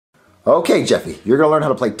Okay, Jeffy, you're gonna learn how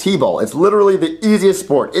to play T-ball. It's literally the easiest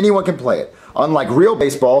sport. Anyone can play it. Unlike real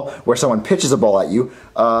baseball, where someone pitches a ball at you,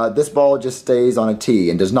 this ball just stays on a tee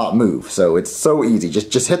and does not move. So it's so easy.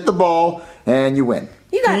 Just hit the ball and you win.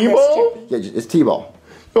 You got T-ball? this, Yeah, it's T-ball.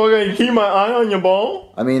 So I gotta keep my eye on your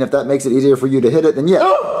ball? I mean, if that makes it easier for you to hit it, then yeah.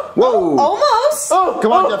 Whoa! Almost.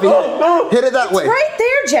 Come on, Jeffy. Hit it that way. Right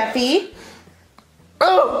there, Jeffy.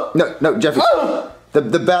 No, Jeffy.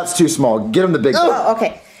 The bat's too small. Get him the big bat. Oh,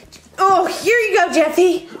 okay. Oh, here you go,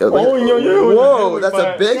 Jeffy. Oh, yeah. Whoa, that's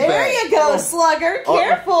a big bat. There you go, Slugger.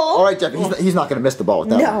 Careful. All right, Jeffy. He's not gonna miss the ball with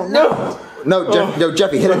that. No. No,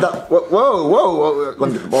 Jeffy, hit it that. Whoa! Let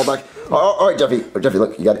me get the ball back. All right, Jeffy,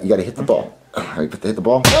 look, you got to hit the ball. All right, hit the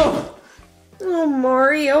ball. Oh,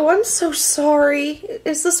 Mario, I'm so sorry.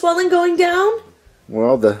 Is the swelling going down?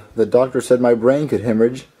 Well, the doctor said my brain could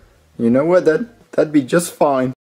hemorrhage. You know what? That'd be just fine.